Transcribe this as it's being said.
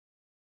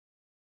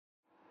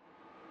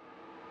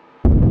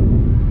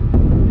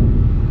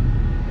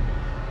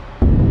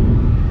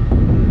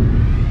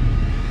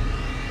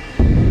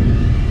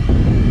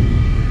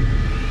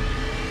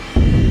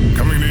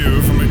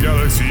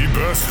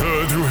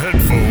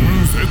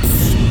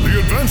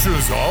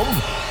pages of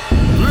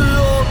the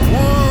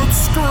Upward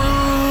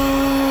Scream!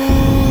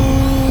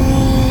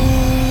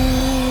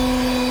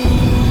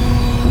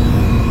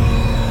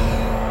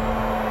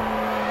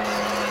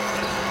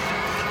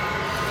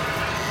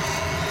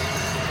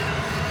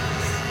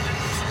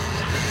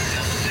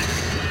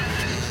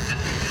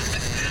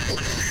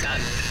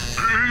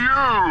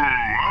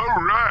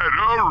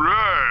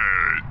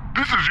 Alright.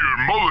 This is your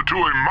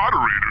Molotoi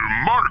moderator,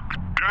 Mark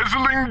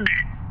Dazzling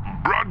Deep,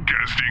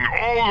 broadcasting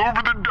all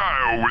over the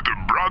dial with a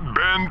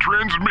broadband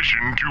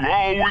transmission to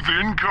all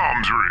within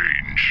comms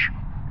range.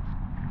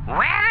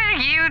 What are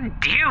you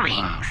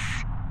doing?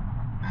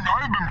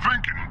 I've been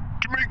thinking,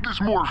 to make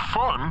this more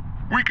fun,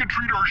 we could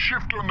treat our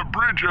shift on the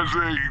bridge as a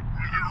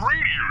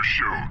radio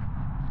show.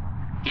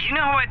 You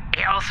know what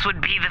else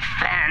would be the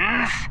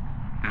fun?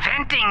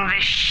 Venting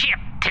the ship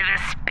to the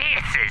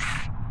spaces.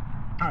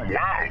 Oh,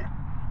 wow.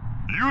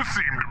 You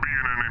seem to be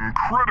in an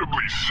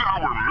incredibly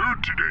sour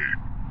mood today.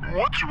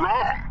 What's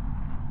wrong?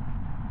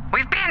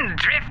 We've been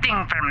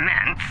drifting for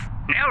months.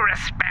 No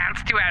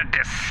response to our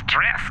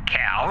distress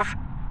calls.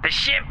 The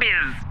ship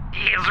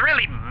is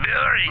really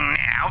boring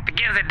now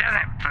because it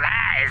doesn't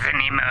fly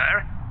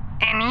anymore.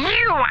 And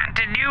you want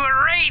to do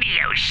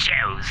radio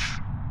shows.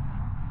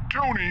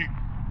 Tony,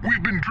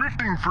 we've been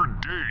drifting for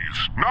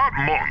days, not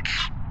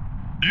months.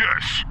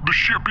 Yes, the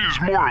ship is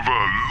more of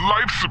a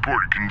life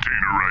support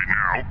container right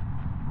now,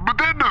 but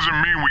that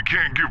doesn't mean we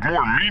can't give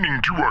more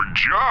meaning to our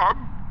job.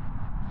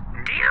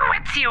 Do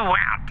what you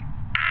want.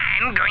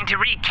 I'm going to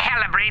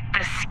recalibrate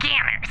the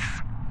scanners.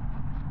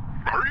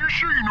 Are you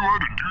sure you know how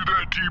to do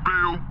that,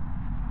 T-Bale?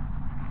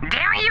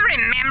 Don't you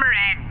remember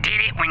I did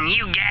it when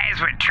you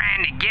guys were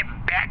trying to get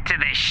back to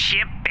the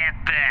ship at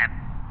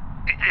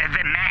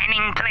the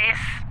mining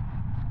place?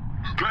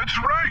 That's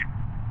right.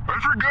 I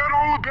forgot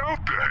all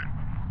about that.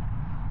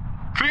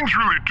 Things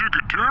really took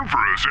a turn for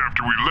us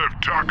after we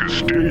left Taka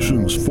Station.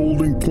 Station's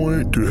folding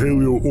point to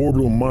Halio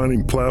orbital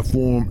mining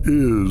platform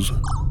is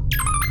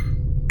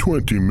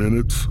 20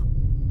 minutes.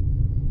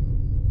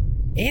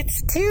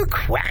 It's too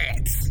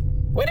quiet.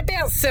 What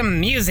about some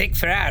music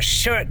for our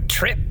short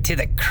trip to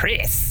the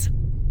Chris?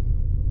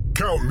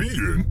 Count me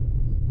in.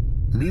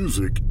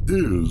 Music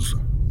is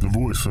the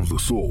voice of the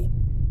soul.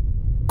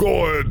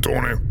 Go ahead,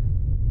 Tony.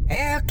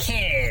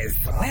 Okay,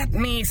 so let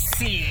me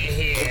see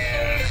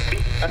here.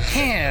 I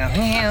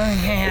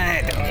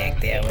don't like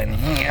that one.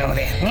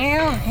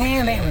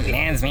 That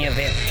reminds me of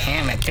that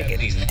time I took a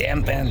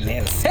dump on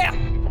this.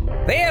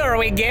 There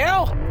we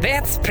go.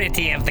 That's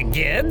pretty of the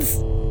goods.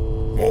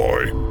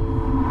 Boy.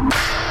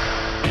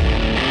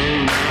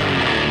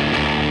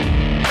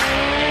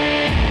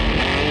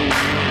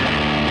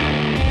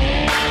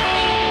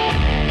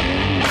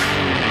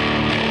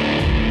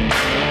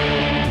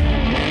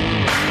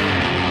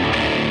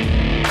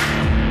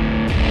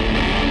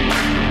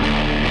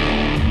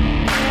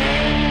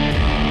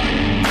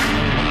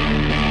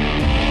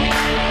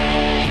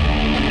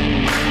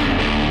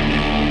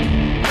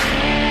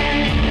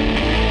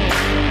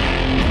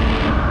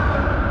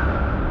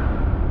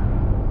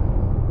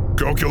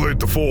 Calculate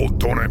the fold,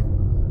 Tony.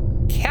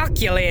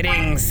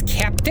 Calculating,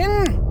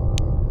 Captain.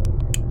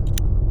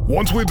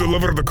 Once we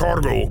deliver the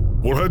cargo,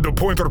 we'll head to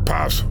Pointer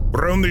Pass,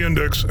 round the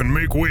index, and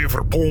make way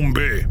for Palm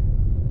Bay.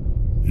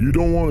 You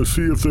don't want to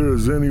see if there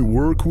is any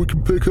work we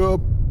can pick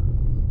up?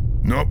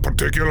 Not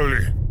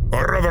particularly.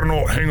 I'd rather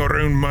not hang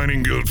around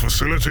mining guild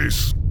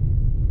facilities.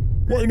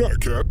 Why not,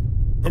 Cap?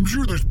 I'm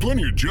sure there's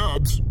plenty of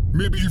jobs.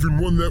 Maybe even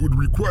one that would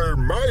require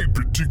my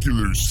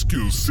particular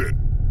skill set.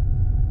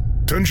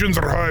 Tensions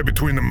are high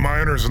between the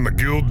miners and the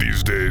guild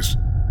these days.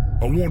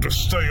 I want to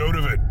stay out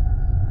of it.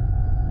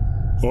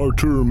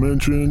 Artur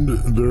mentioned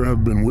there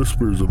have been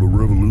whispers of a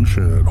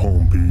revolution at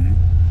Home P.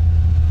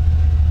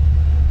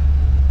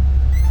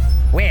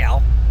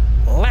 Well,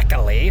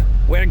 luckily,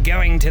 we're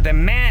going to the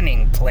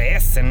mining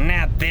place and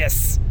not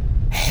this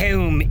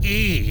Home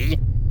E.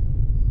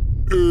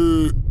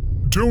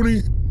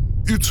 Tony,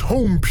 it's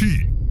Home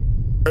P.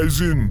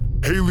 As in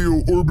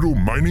Halio Orbital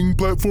Mining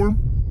Platform?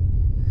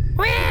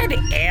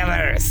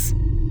 Whatevers.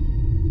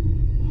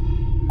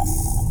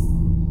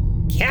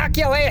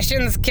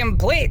 Calculations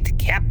complete,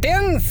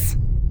 Captains.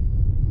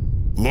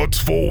 Let's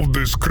fold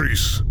this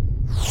crease.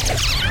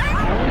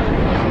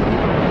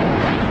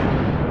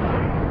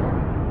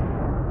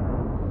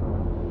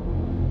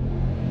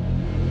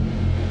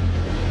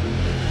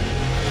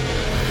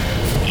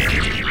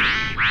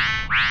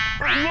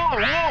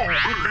 Hello,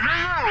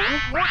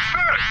 what's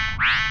that?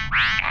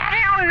 I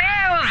don't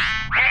know.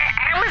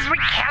 I was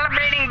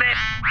recalibrating the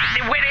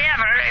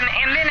whatever,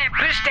 and then I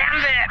pushed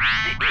down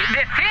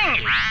the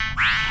thingy.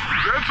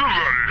 That's a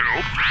lot of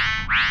help.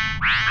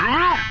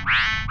 Hello?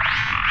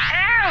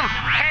 Oh,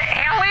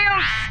 Halio,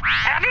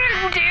 I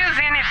didn't do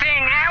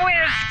anything. I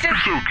was just...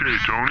 It's okay,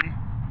 Tony.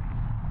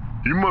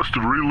 You must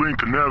have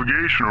relinked the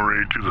navigation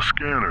array to the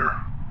scanner,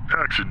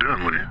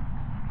 accidentally.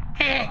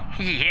 Yeah,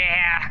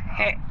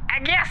 I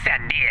guess I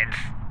did.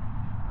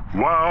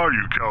 Why are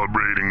you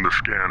calibrating the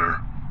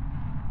scanner?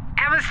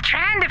 I was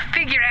trying to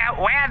figure out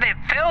why the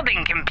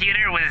folding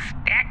computer was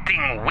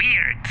acting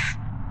weird.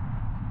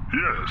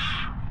 Yes,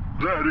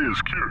 that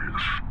is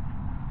curious.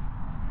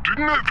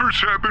 Didn't that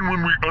first happen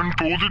when we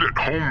unfolded at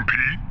Home P?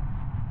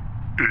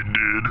 It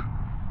did.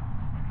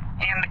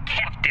 And the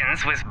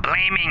captain's was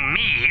blaming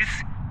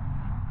me's.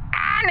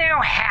 I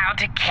know how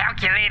to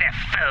calculate a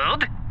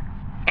fold,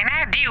 and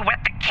I do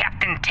what the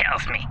captain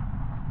tells me.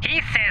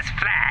 He says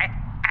fly,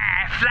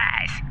 I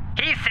flies.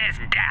 He says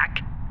duck,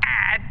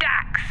 I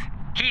ducks.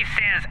 He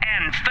says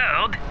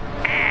unfold,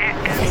 I...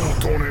 Oh,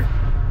 Tony.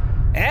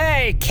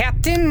 Hey,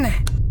 Captain.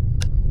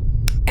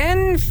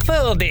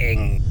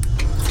 Unfolding.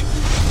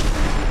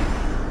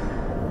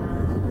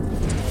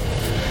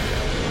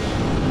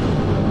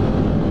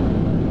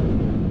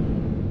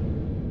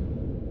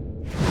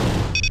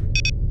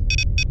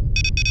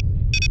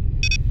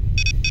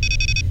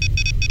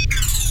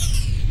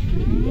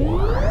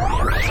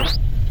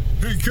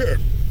 Hey, Cap.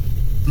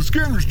 The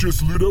scanner's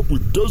just lit up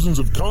with dozens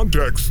of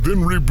contacts, then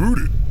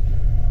rebooted.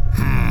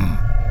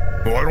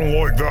 Well, I don't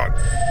like that.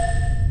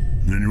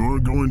 And you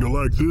aren't going to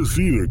like this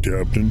either,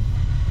 Captain.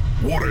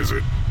 What is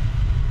it?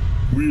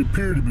 We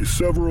appear to be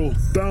several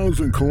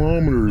thousand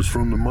kilometers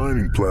from the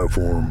mining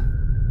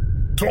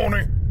platform.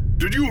 Tony,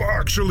 did you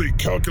actually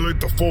calculate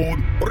the fold,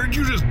 or did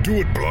you just do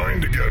it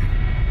blind again?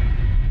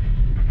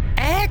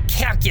 I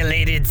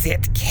calculated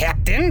it,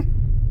 Captain.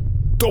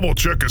 Double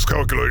check his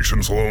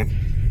calculations, Sloan.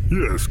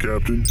 Yes,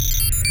 Captain.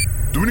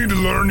 Do we need to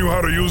learn you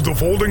how to use the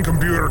folding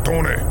computer,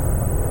 Tony?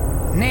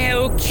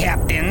 No,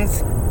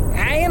 Captains.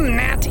 I am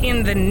not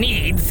in the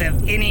needs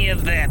of any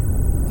of the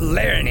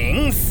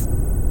learnings.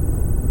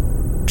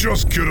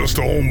 Just get us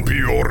to Home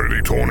P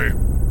already, Tony.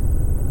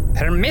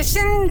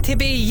 Permission to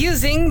be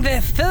using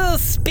the full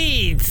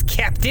speeds,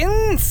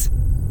 Captains.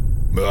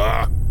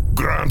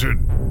 Granted.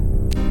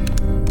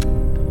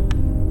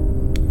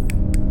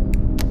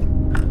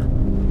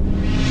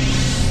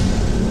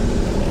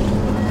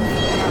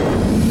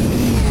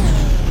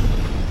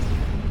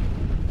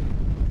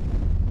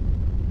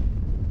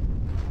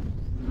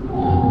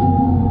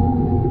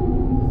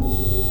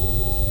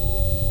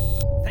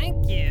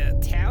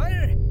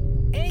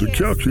 The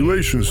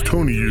calculations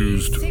Tony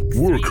used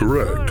were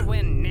correct.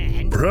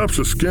 Perhaps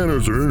the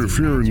scanners are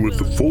interfering with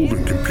the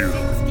folding computer.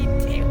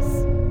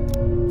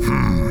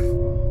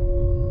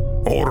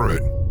 All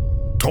right.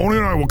 Tony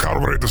and I will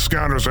calibrate the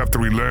scanners after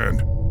we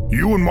land.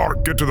 You and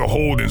Mark get to the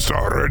hold and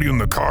start readying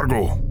the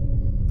cargo.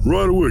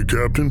 Right away,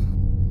 Captain.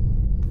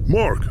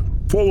 Mark,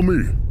 follow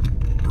me.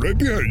 Right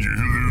behind you,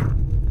 Halio.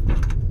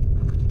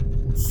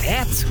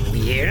 That's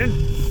weird.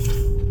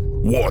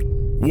 What?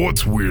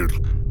 What's weird?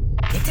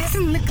 It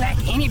doesn't look like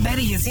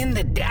anybody is in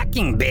the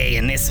docking bay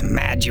in this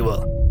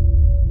module.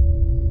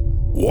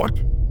 What?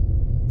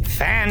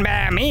 Fine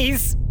by me.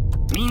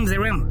 Means there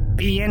won't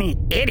be any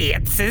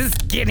idiots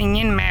getting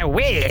in my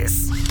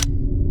ways.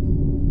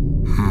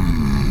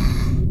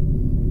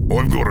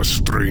 I've got a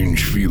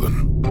strange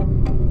feeling.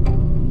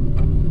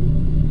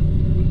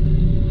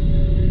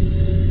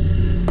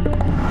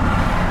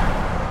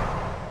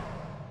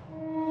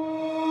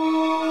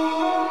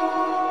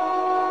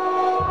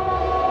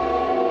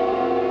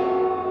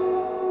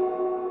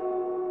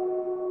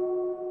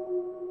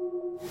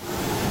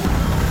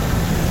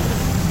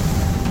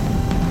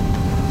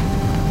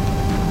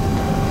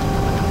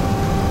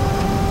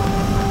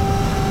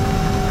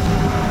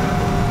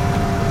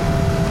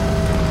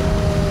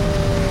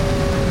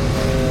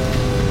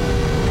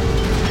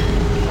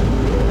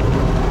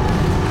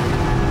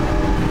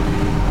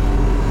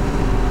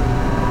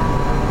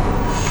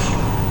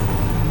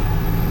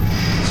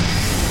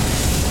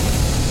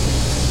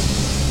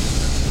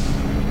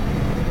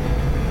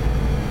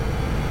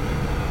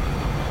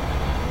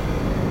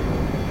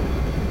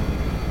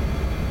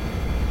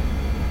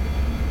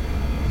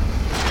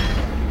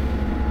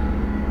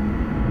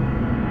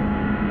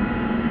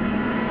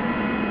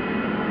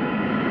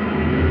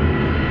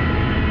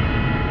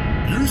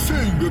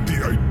 That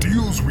the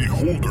ideals we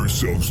hold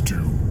ourselves to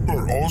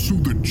are also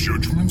the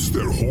judgments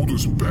that hold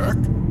us back?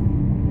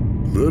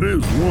 That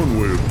is one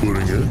way of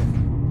putting it.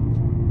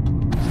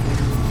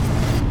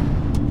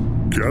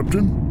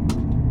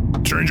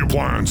 Captain? Change of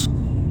plans.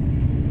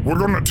 We're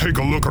gonna take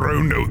a look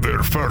around out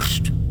there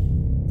first.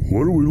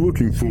 What are we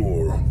looking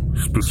for,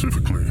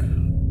 specifically?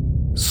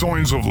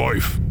 Signs of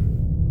life.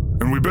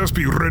 And we best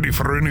be ready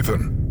for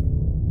anything.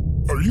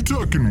 Are you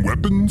talking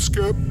weapons,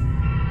 Cap?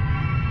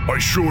 I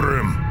sure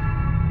am.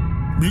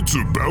 It's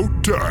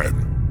about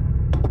time.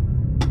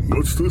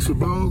 What's this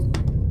about?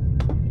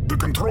 The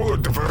controller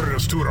diverted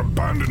us to an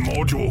abandoned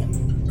module,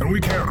 and we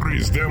can't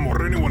raise them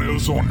or anyone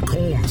else on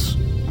comms.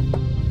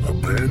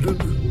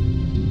 Abandoned?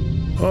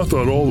 I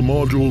thought all the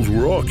modules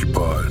were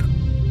occupied.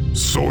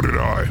 So did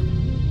I.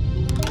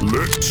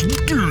 Let's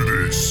do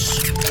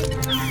this.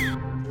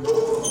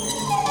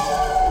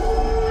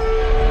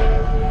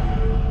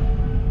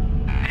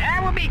 I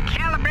will be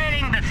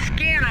calibrating the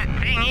scanner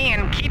thingy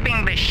and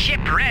keeping the ship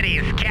ready,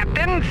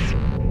 Captains.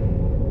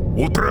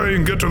 We'll try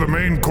and get to the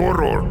main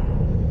corridor.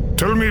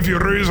 Tell me if you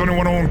raise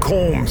anyone on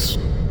comms.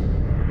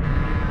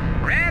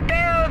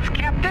 Rebels,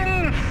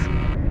 Captains.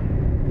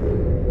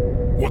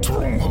 What's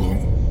wrong,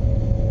 Halio?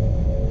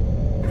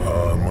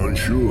 I'm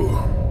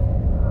unsure.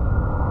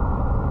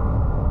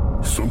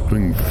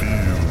 Something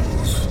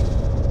feels...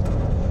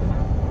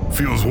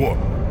 Feels what?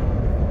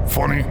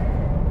 Funny?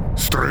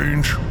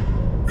 Strange?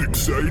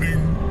 exciting,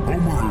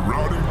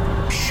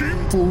 homoerotic,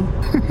 shameful.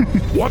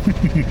 What?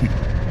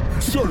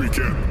 Sorry,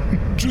 Cap.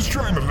 Just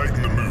trying to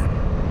lighten the mood.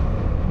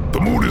 The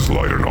mood is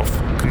light enough,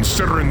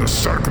 considering the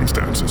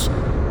circumstances.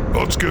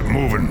 Let's get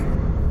moving.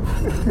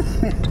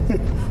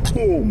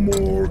 Oh,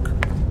 Mark.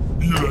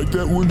 You like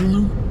that one,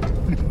 Halio?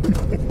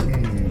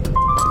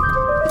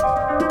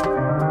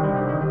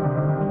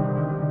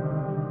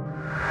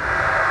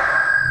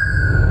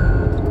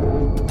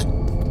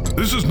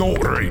 This is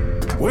not right.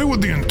 Why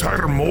would the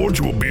entire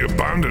module be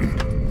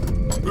abandoned?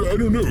 I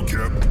don't know,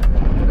 Cap.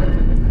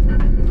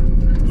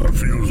 I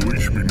feels we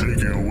should be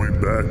making our way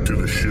back to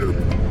the ship.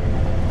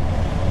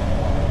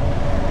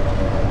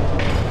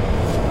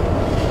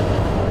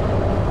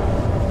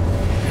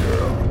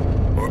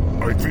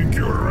 Yeah, I think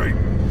you're right.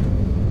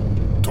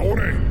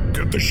 Tony,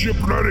 get the ship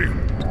ready.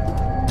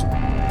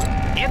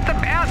 It's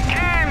about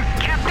time,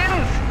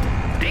 Captains.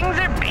 Things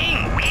are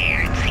being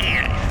weird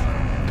here.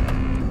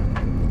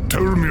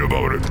 Tell me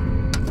about it.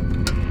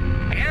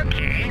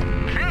 Okay,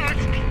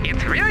 first,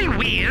 it's really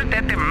weird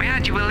that the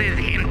module is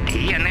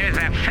empty and there's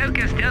a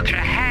focused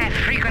ultra-high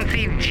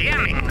frequency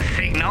jamming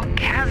signal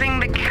causing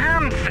the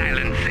comm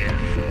silences.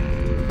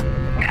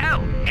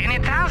 Oh, and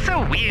it's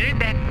also weird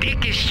that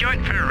Dick is short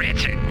for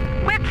Richard.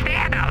 What's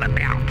that all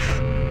about?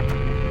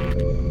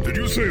 Did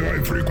you say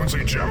high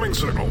frequency jamming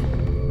signal?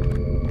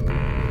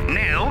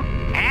 No,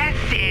 I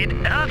said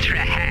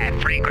ultra-high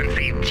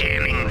frequency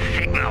jamming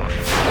signals.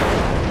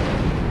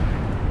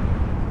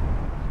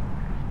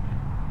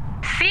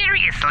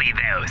 Seriously,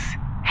 those.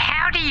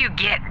 How do you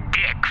get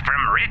Dick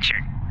from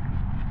Richard?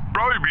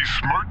 Probably be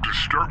smart to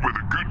start with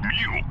a good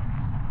meal.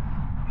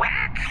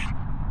 What?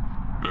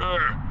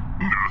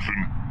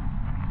 Nothing.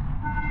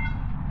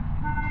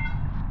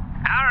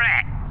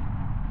 Alright.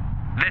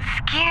 The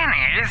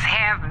scanners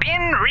have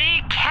been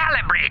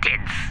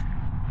recalibrated.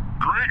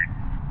 Great.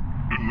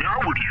 And now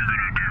what are you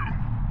gonna do?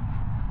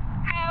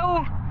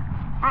 Oh,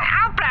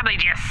 I'll probably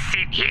just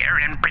sit here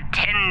and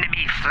pretend to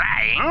be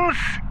flying.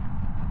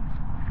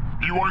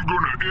 You aren't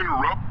gonna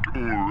interrupt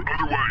or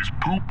otherwise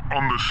poop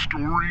on the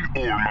story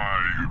or my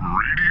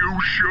radio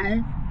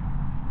show?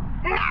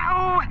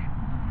 No,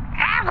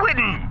 I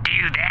wouldn't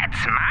do that,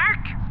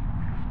 Mark.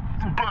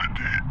 But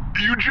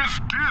you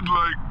just did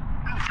like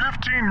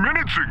 15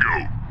 minutes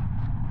ago.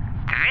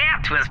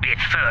 That was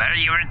before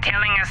you were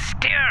telling a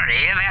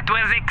story that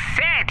was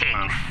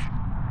exciting.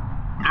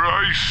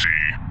 I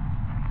see.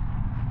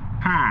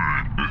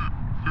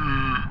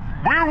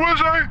 Where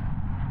was I?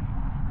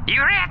 You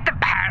were at the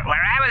part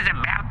where I was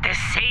about to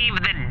save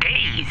the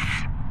days.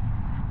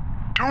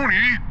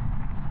 Tony,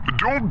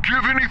 don't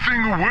give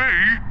anything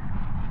away.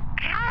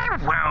 I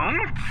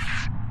won't.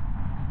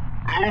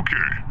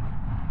 Okay.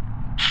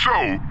 So,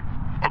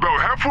 about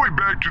halfway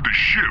back to the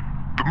ship,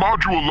 the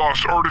module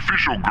lost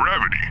artificial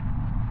gravity.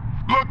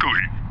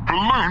 Luckily,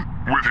 Halio,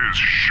 with his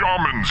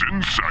shaman's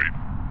insight,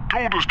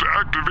 told us to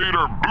activate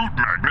our boot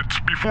magnets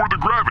before the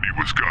gravity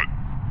was cut.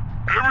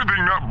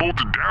 Everything not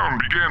bolted down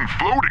began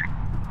floating.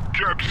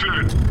 Cap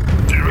said,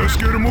 Let's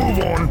get a move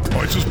on.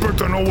 I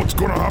suspect I know what's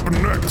gonna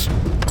happen next.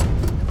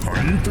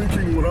 Are you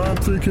thinking what I'm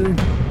thinking?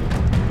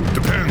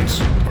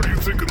 Depends. Are you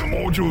thinking the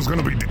module is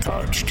gonna be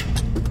detached?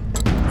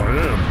 I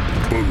am,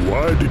 but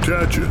why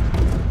detach it?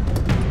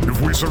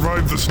 If we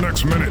survive this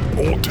next minute,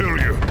 I'll tell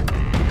you.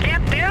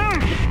 Captain,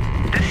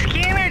 the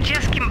scanner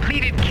just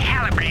completed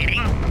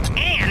calibrating,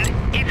 and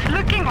it's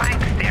looking like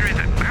there is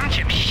a bunch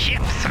of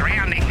ships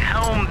surrounding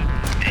home.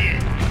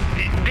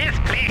 This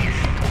place.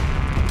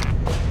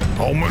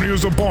 How many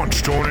is a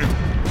bunch, Tony?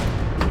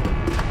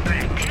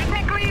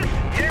 Technically,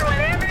 or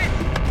whatever.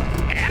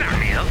 I don't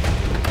know.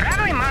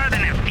 Probably more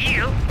than a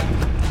few.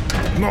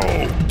 No,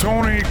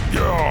 Tony,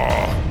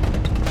 yeah.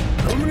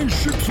 How many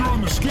ships are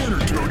on the scanner,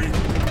 Tony?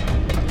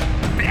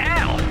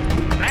 Hell,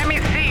 let me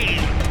see.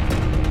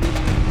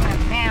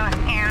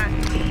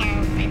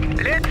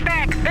 Looks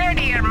like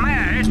 30 or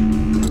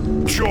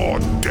more. Sure,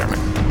 damn it.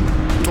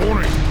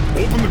 Tony,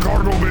 open the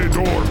cargo bay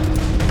door.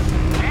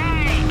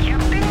 Hey,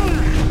 Captain.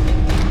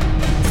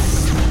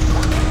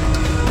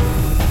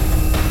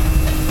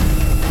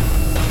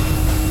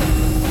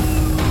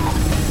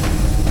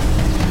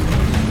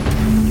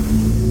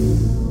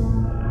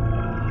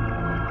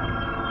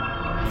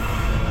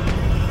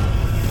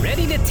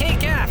 Ready to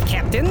take off,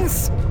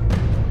 Captains.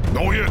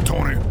 Not yet,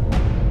 Tony.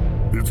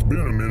 It's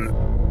been a minute.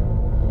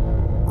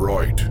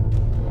 Right.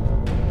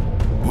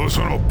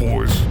 Listen up,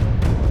 boys.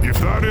 If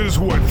that is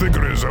who I think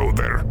it is out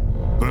there,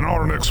 then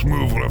our next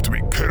move will have to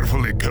be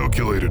carefully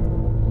calculated.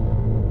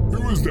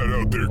 Who is that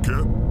out there,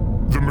 Cap?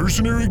 The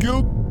Mercenary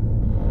Guild?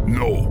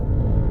 No.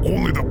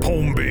 Only the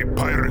Palm Bay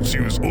pirates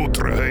use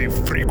ultra-high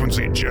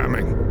frequency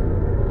jamming.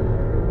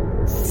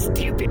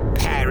 Stupid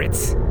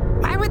pirates.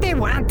 Why would they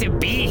want to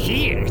be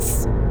here?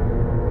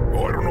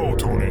 I don't know,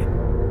 Tony.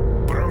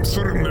 But I'm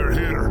certain they're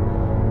here.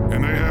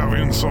 And they have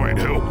inside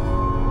help.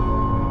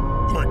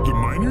 Like the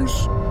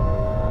miners?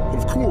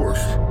 Of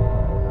course.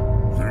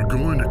 They're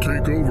going to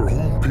take over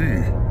Home P.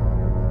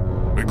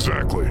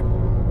 Exactly.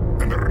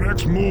 And their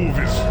next move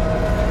is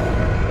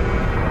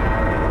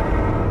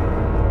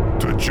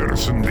to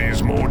jettison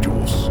these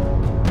modules.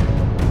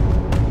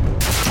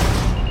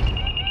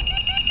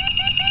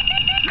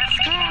 The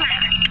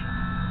scanner!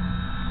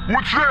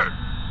 What's that?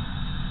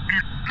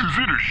 Is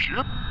it a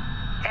ship?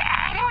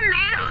 I don't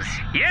know.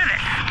 You're the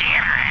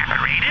scanner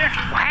operator.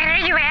 Why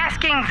are you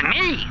asking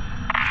me?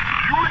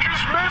 You were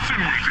just messing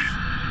with it.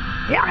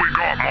 What do we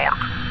got, Mark?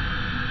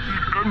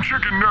 I'm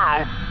checking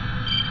now.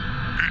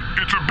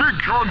 It's a big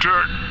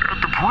contact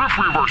at the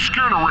periphery of our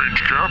scanner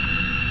range, Cap.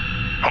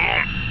 Hello.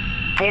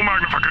 Full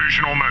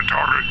magnification on that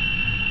target.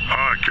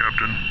 Hi,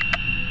 Captain.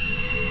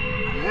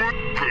 What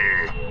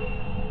the?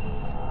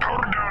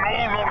 Power down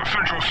all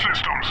non-essential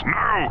systems,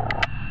 now!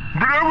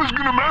 But I was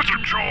gonna master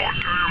jaw a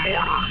damn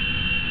order.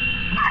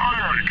 Aye,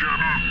 aye,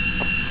 Captain.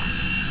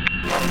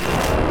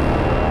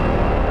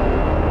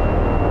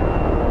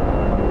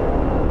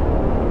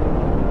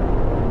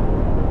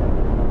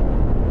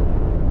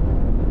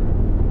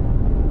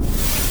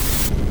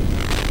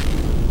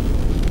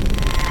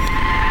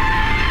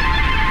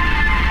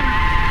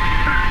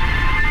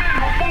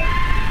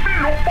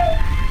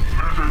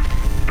 Visit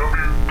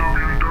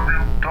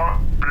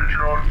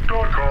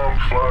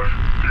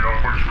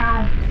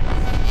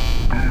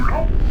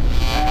www.patreon.com/theupperscrew.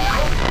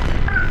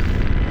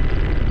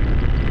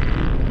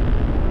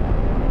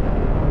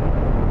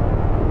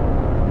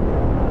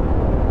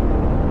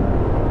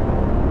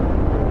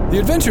 The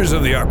Adventures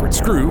of the Awkward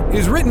Screw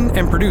is written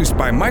and produced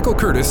by Michael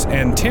Curtis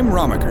and Tim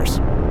Romakers.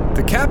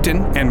 The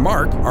Captain and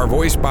Mark are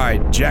voiced by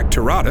Jack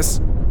Taradas,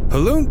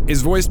 Haloon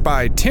is voiced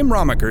by Tim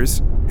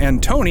Romakers,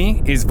 and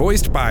Tony is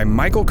voiced by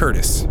Michael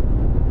Curtis.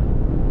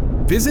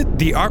 Visit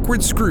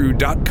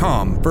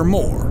theawkwardscrew.com for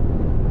more.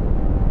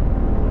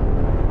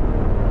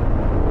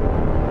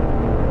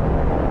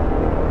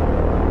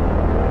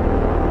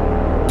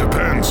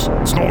 Depends.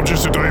 It's not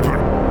just a diaper.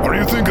 Are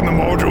you thinking